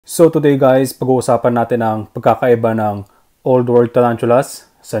So today guys, pag-uusapan natin ang pagkakaiba ng Old World tarantulas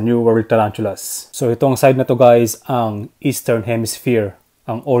sa New World tarantulas. So itong side na to guys, ang Eastern Hemisphere,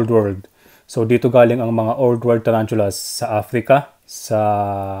 ang Old World. So dito galing ang mga Old World tarantulas sa Africa,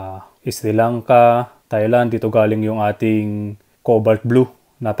 sa Sri Lanka, Thailand. Dito galing yung ating cobalt blue.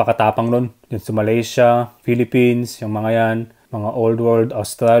 Napakatapang nun. Yun sa Malaysia, Philippines, yung mga yan. Mga Old World,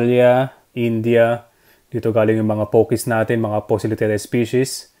 Australia, India. Dito galing yung mga pokis natin, mga poecilotheria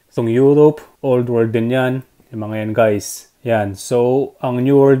species. Itong Europe, Old World din yan. Yung mga yan guys. Yan. So, ang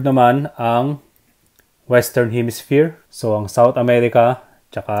New World naman, ang Western Hemisphere. So, ang South America,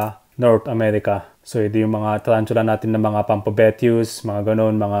 tsaka North America. So, ito yung mga tarantula natin na mga Pampobetius, mga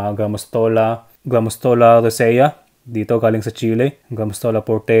ganon, mga Glamostola rosea. Dito galing sa Chile, Glamostola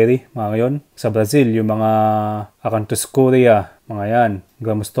porteri, mga ngayon. Sa Brazil, yung mga Acanthoscuria, mga yan.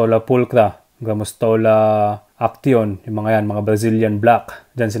 Glamostola pulcra, Glamostola action, yung mga yan, mga Brazilian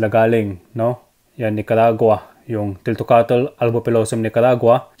black. Diyan sila galing, no? Yan, Nicaragua, yung Tiltocatl albopilosum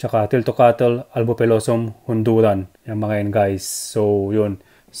Nicaragua, tsaka Tiltocatl albopilosum Honduran. Yung mga yan guys. So, yun.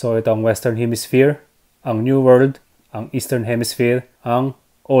 So, ito ang Western Hemisphere, ang New World, ang Eastern Hemisphere, ang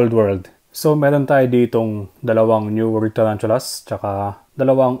Old World. So, meron tayo ditong dalawang New World tarantulas, tsaka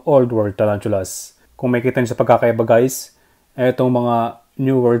dalawang Old World tarantulas. Kung makikita niyo sa pagkakaiba guys, itong mga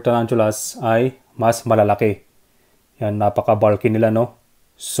New World tarantulas ay mas malalaki. Yan, napaka-bulky nila, no?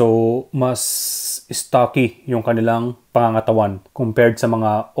 So, mas stocky yung kanilang pangangatawan compared sa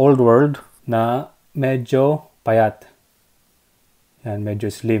mga Old World na medyo payat. Yan, medyo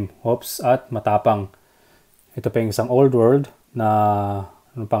slim. Oops, at matapang. Ito pa yung isang Old World na,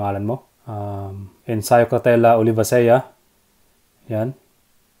 anong pangalan mo? Encyclopedella olivacea. Yan.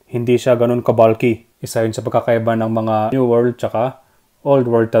 Hindi siya ganun ka-bulky. Isa yun sa pagkakaiba ng mga New World tsaka Old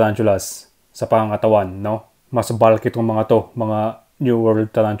World tarantulas sa pangangatawan, no? Mas bulky itong mga to, mga New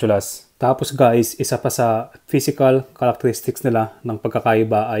World tarantulas. Tapos guys, isa pa sa physical characteristics nila ng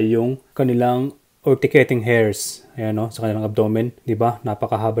pagkakaiba ay yung kanilang urticating hairs. Ayan, no? Sa kanilang abdomen, di ba?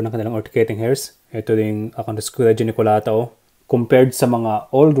 Napakahaba ng kanilang urticating hairs. Ito ring Acanthoscuria geniculata, oh. Compared sa mga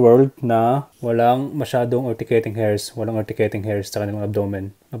Old World na walang masyadong urticating hairs. Walang urticating hairs sa kanilang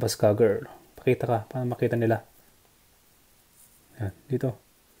abdomen. Labas ka, girl. Pakita ka, para makita nila. Yan, dito.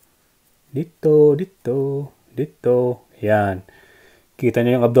 Dito. Yan. Kita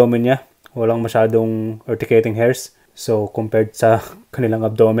niyo yung abdomen niya. Walang masyadong urticating hairs. So, compared sa kanilang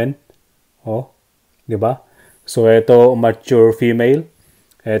abdomen. Oh, di ba? So, ito mature female.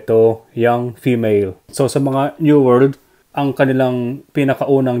 Ito young female. So, sa mga New World, ang kanilang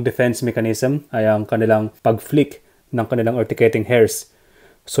pinakaunang defense mechanism ay ang kanilang pag-flick ng kanilang urticating hairs.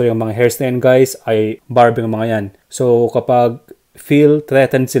 So, yung mga hairs na yan, guys, ay barbing mga yan. So, kapag feel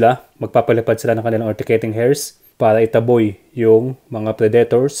threatened sila, magpapalipad sila ng kanilang urticating hairs para itaboy yung mga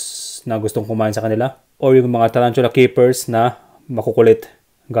predators na gustong kumain sa kanila o yung mga tarantula keepers na makukulit,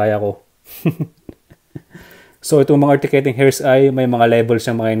 gaya ko. So, itong mga urticating hairs ay may mga levels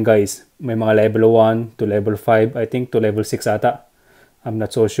yung mga yan, guys. May mga level 1 to level 5, I think to level 6 ata. I'm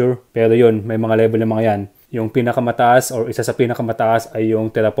not so sure. Pero yun, may mga level yung mga yan. Yung pinakamataas or isa sa pinakamataas ay yung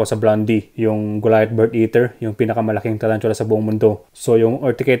Theraphosa blondie, yung Goliath bird eater, yung pinakamalaking tarantula sa buong mundo. So, yung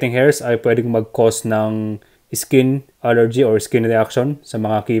urticating hairs ay pwedeng mag-cause ng skin allergy or skin reaction sa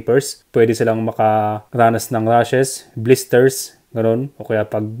mga keepers. Pwede silang makaranas ng rashes, blisters, ganun. O kaya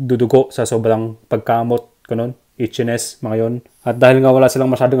pagdudugo sa sobrang pagkamot, ganun, itchiness, mga yun. At dahil nga wala silang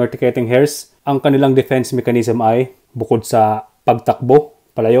masyadong urticating hairs, ang kanilang defense mechanism ay, bukod sa pagtakbo,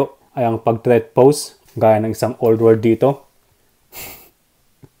 palayo, ay ang pag-threat pose, gaya ng isang Old World dito.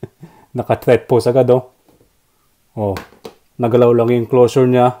 Naka-threat pose agad, oh. Oh, nagalaw lang yung closure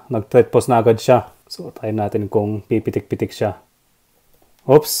niya, nag-threat pose na agad siya. So, try natin kung pipitik-pitik siya.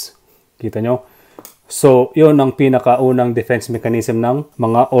 Oops, kita nyo? So, yun ang pinakaunang defense mechanism ng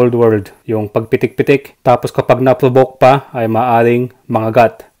mga Old World. Yung pagpitik-pitik. Tapos kapag na-provoke pa, ay maaring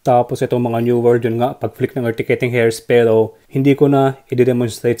mangagat. Tapos itong mga New World, yun nga, pag-flick ng urticating hairs. Pero hindi ko na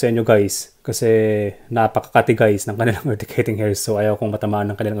i-demonstrate sa inyo guys. Kasi napakakati guys ng kanilang urticating hairs. So, ayaw kong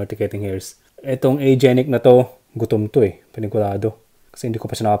matamaan ng kanilang urticating hairs. Itong agenic na to, gutom to eh. Panigurado. Kasi hindi ko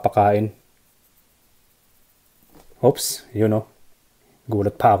pa siya nakapakain. Oops, yun oh.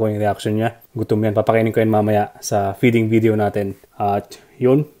 Gulat pa ako yung reaction niya. Gutom yan. Papakainin ko yan mamaya sa feeding video natin. At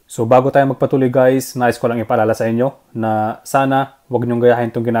yun. So bago tayo magpatuloy guys, nais ko lang ipaalala sa inyo na sana wag niyong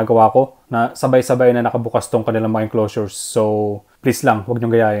gayahin itong ginagawa ko na sabay-sabay na nakabukas tong kanilang mga enclosures. So please lang, wag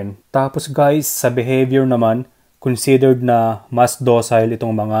niyong gayahin. Tapos guys, sa behavior naman, considered na mas docile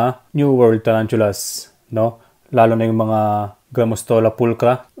itong mga New World tarantulas. No? Lalo na yung mga Glamostola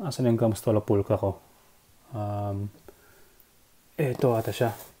pulcra. Asan yung Glamostola pulcra ko? Ito ata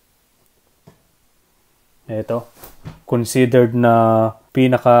siya. Ito. Considered na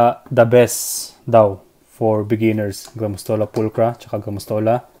pinaka the best daw for beginners. Grammostola pulchra, tsaka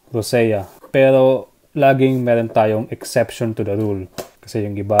Grammostola rosea. Pero laging meron tayong exception to the rule. Kasi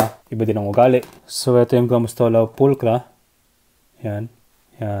yung iba din ang ugali. So ito yung Grammostola pulchra. Yan.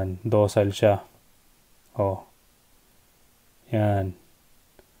 Yan. Docile siya. Oh. Yan.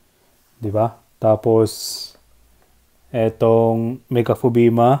 Diba? Tapos, etong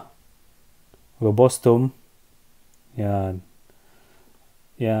Megaphobema robustum. Yan.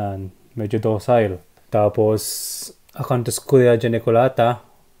 Yan. Medyo docile. Tapos, Acanthoscuria geniculata.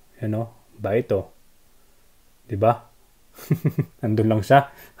 Yan o. Ba ito? Diba? Nandun lang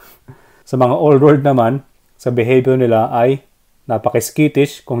siya. Sa mga old world naman, sa behavior nila ay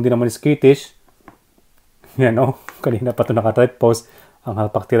napaka-skittish. Kung di naman skittish, yan o. Kanina pa ito naka-threat pose. Ang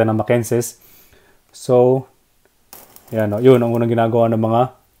halpaktira ng Mackenses. So, yan o. Yun ang unang ginagawa ng mga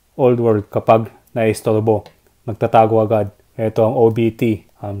old world kapag naistorbo. Nagtatago agad. Ito ang OBT.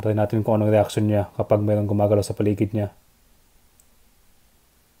 Try natin kung anong reaction niya kapag mayroong gumagalaw sa paligid niya.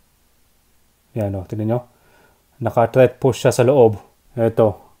 Yan o. Tignan nyo. Naka-threat pose siya sa loob.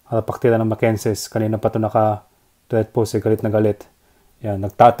 Ito. Halpaktira ng Mackenses. Kanina pa ito naka-threat pose. Galit na galit. Yan.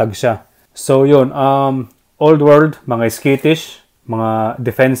 Nagtatag siya. So, yun. Old world, mga skittish, mga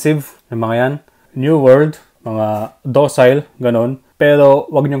defensive, yung mga yan. New world, mga docile, ganon. Pero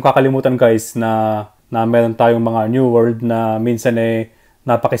wag niyong kakalimutan guys na meron tayong mga new world na minsan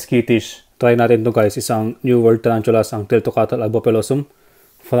napaka-skittish. Try natin to guys, isang new world tarantulas, ang Tiltocatl albopelosum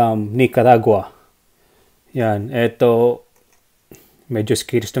from Nicaragua. Yan, eto medyo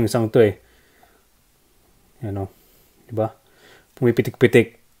skittish tong isang to Yan o, diba?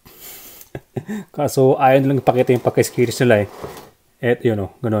 Pumipitik-pitik. Kaso ayaw lang ipakita yung pagka-skittish nila Eto yun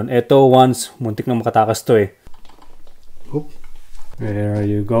o, ganun. Eto once, muntik na makatakas to Oop. Where are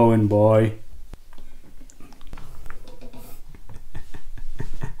you going, boy?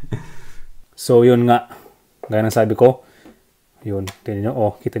 So yun nga, gaya ng sabi ko, yun, tingnan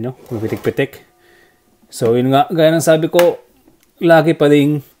nyo, kita nyo, pumipitik-pitik. So yun nga, gaya ng sabi ko, lagi pa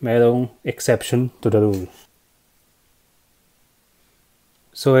rin merong exception to the rule.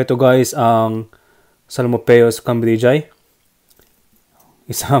 So ito guys, ang Psalmopeus cambridgei.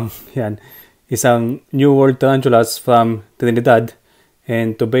 Isang New World tarantulas from Trinidad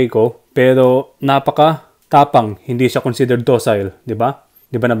and Tobago. Pero napaka-tapang, hindi siya considered docile, di ba?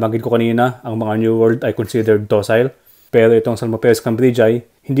 Di ba nabanggit ko kanina, ang mga New World ay considered docile. Pero itong Psalmopeus cambridgei,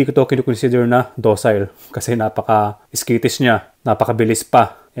 hindi ko ito kinu-consider na docile. Kasi napaka-skittish niya, napakabilis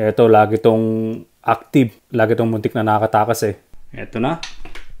pa. Ito, lagi itong active, lagi itong muntik na nakakatakas Ito na.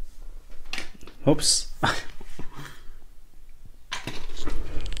 Oops.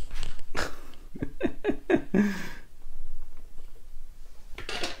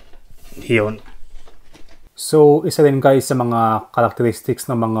 Yun. So, isa rin guys sa mga characteristics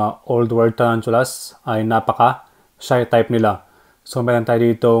ng mga old world tarantulas ay napaka-shy type nila. So, meron tayo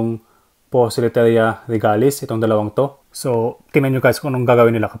ditong Poecilotheria regalis, itong dalawang to. So, tingnan nyo guys kung anong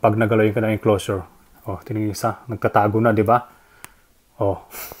gagawin nila kapag nagalaw yung kanilang enclosure. Tingnan nyo isa, nagtatago na, di ba?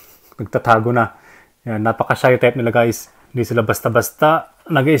 Nagtatago na. Yan, napaka-shy type nila guys. Hindi sila basta-basta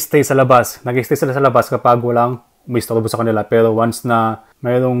nag-stay sa labas. Nag-stay sila sa labas kapag walang umistorbo sa kanila. Pero once na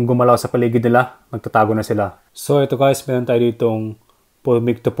mayroong gumalaw sa paligid nila, nagtatago na sila. So ito guys, meron tayo ditong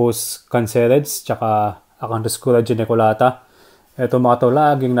Pulmictopus cancereds, tsaka Acanthoscuria geniculata. Ito mga to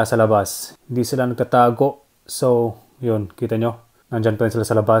laging nasa labas. Hindi sila nagtatago. So yun, kita nyo. Nandyan pa rin sila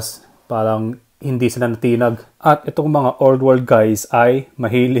sa labas. Parang hindi sila natinag. At itong mga old world guys ay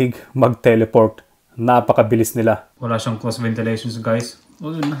mahilig mag-teleport. Napakabilis nila. Wala siyang cross ventilations guys.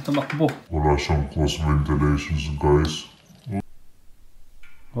 Yun na, tumakbo. Wala siyang cross ventilations guys.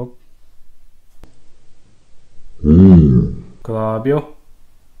 Grabe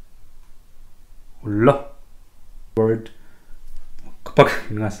Wala. Word. Kapag,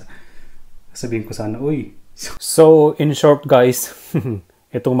 sabihin ko sana, uy. So, in short guys,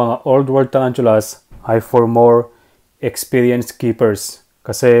 itong mga old world tarantulas ay for more experienced keepers.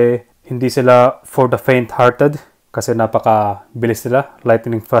 Kasi hindi sila for the faint-hearted. Kasi napaka-bilis sila,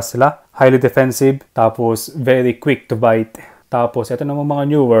 lightning fast sila, highly defensive, tapos very quick to bite. Tapos ito naman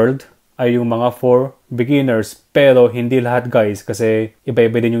mga New World ay yung mga for beginners. Pero hindi lahat guys kasi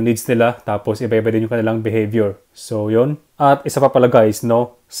iba-iba din yung needs nila, tapos iba-iba din yung kanilang behavior. So yun. At isa pa pala guys,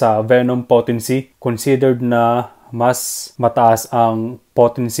 sa venom potency, considered na mas mataas ang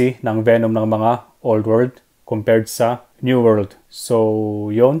potency ng venom ng mga Old World compared sa New World. So,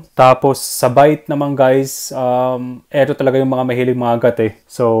 yun. Tapos, sa bite naman guys, eto talaga yung mga mahilig mga agat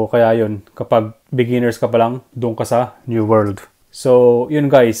So, kaya yun. Kapag beginners ka pa lang, doon ka sa New World. So,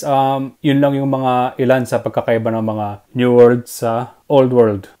 yun guys, yun lang yung mga ilan sa pagkakaiba ng mga New World sa Old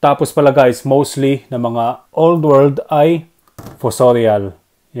World. Tapos pala guys, mostly na mga Old World ay fossorial.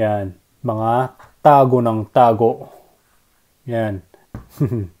 Yan, mga tago ng tago. Yan.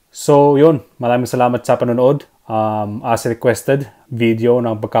 So, yun. Maraming salamat sa panonood. As requested, video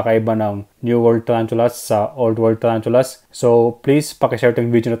ng pagkakaiba ng New World Tarantulas sa Old World Tarantulas. So, please, pakishare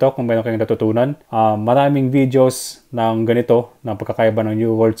itong video na to kung mayroon kayong natutunan. Maraming videos ng ganito, ng pagkakaiba ng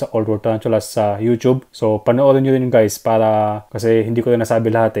New World sa Old World Tarantulas sa YouTube. So, panoorin nyo rin guys para, kasi hindi ko rin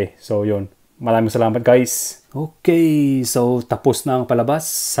nasabi lahat eh. So, yun. Maraming salamat guys. Okay, so tapos na ang palabas.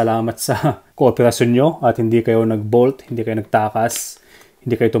 Salamat sa kooperasyon nyo at hindi kayo nag-bolt, hindi kayo nagtakas.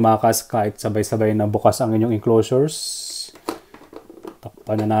 Hindi kayo tumakas kahit sabay-sabay na bukas ang inyong enclosures.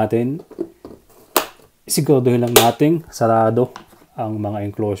 Takpan na natin. Siguraduhin lang natin sarado ang mga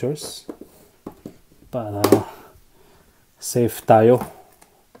enclosures para safe tayo.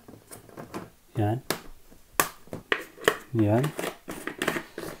 Yan. Yan.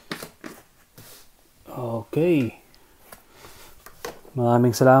 Okay.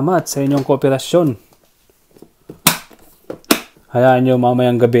 Maraming salamat sa inyong kooperasyon. Hayaan nyo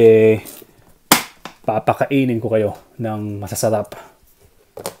mamayang gabi papakainin ko kayo ng masasarap.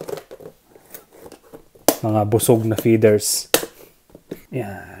 Mga busog na feeders.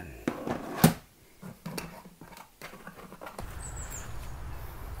 Yan.